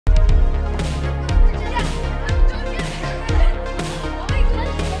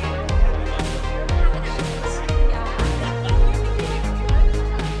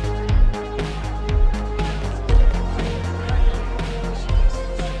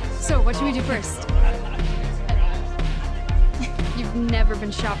what should we do first? You've never been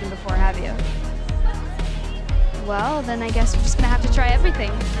shopping before, have you? Well, then I guess we're just gonna have to try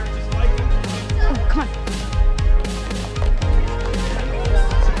everything. Oh, come on.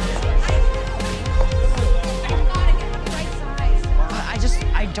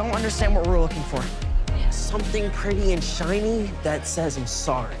 I don't understand what we're looking for. Something pretty and shiny that says I'm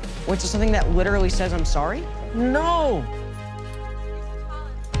sorry. Wait, so something that literally says I'm sorry? No!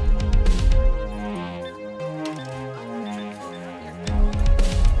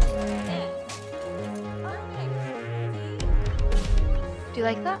 Do you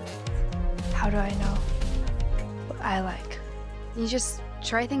like that? How do I know what I like? You just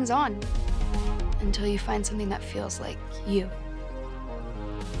try things on until you find something that feels like you.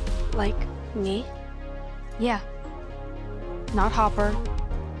 Like me? Yeah. Not Hopper.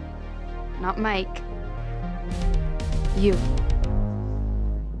 Not Mike. You.